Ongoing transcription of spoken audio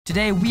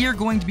Today, we are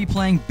going to be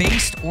playing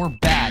Based or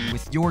Bad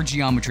with your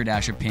Geometry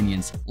Dash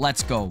opinions.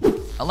 Let's go.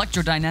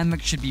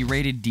 Electrodynamics should be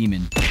rated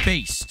Demon.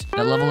 Based.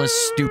 That level is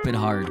stupid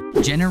hard.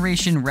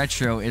 Generation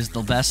Retro is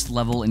the best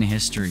level in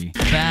history.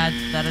 Bad.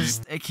 That is...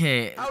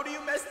 okay. How do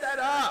you mess that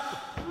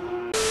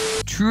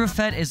up? True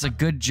Effect is a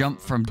good jump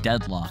from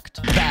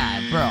Deadlocked.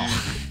 Bad, bro.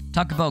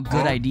 Talk about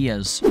good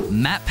ideas.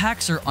 Map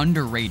packs are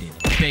underrated.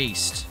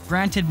 Based.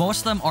 Granted, most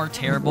of them are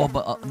terrible,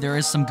 but there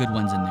is some good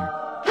ones in there.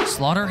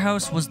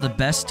 Slaughterhouse was the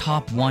best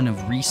top 1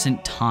 of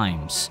recent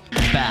times.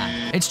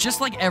 Bad. It's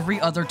just like every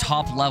other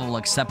top level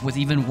except with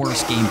even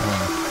worse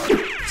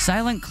gameplay.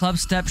 Silent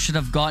Clubstep should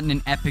have gotten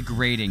an epic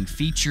rating,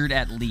 featured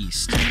at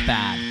least.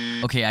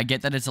 Bad. Okay, I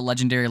get that it's a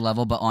legendary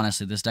level, but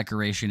honestly, this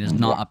decoration is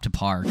not up to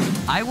par.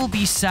 I will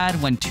be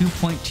sad when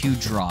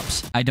 2.2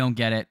 drops. I don't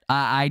get it.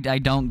 I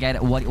don't get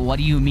it. What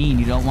do you mean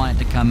you don't want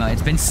it to come out?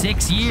 It's been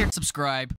 6 years. Subscribe.